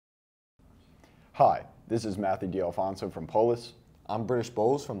Hi, this is Matthew D'Alfonso from Polis. I'm British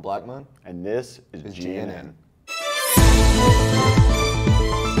Bowles from Blackman. And this is GNN.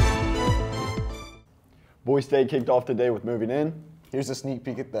 Boys Day kicked off today with Moving In. Here's a sneak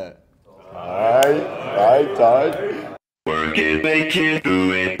peek at that. Alright. Work it, make it,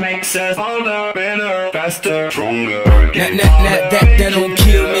 do it, makes us harder, better, faster, stronger. That don't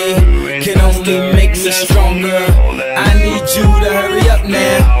kill me, can only make us stronger. I need you to hurry up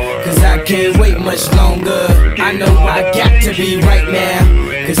now, cause I can't wait much longer. I know I got to be right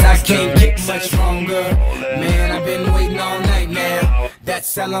now, cause I can't get much longer. Man, I've been waiting all night now,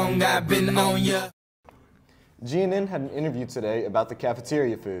 that's how long I've been on ya. GNN had an interview today about the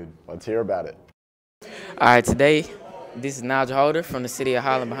cafeteria food. Let's hear about it. Alright, today, this is Nigel Holder from the city of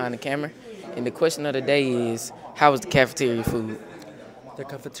Holland behind the camera. And the question of the day is, how was the cafeteria food? The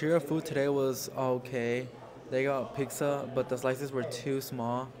cafeteria food today was okay. They got pizza, but the slices were too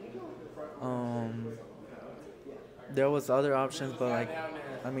small. There was other options, but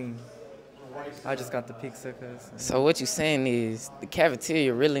I just got the pizza because. So what you're saying is the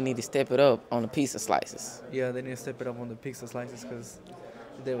cafeteria really need to step it up on the pizza slices. Yeah, they need to step it up on the pizza slices because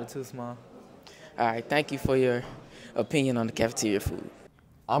they were too small. All right, thank you for your opinion on the cafeteria food.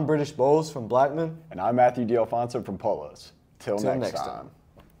 I'm British Bowles from Blackman. And I'm Matthew D'Alfonso from Polis. Till next time.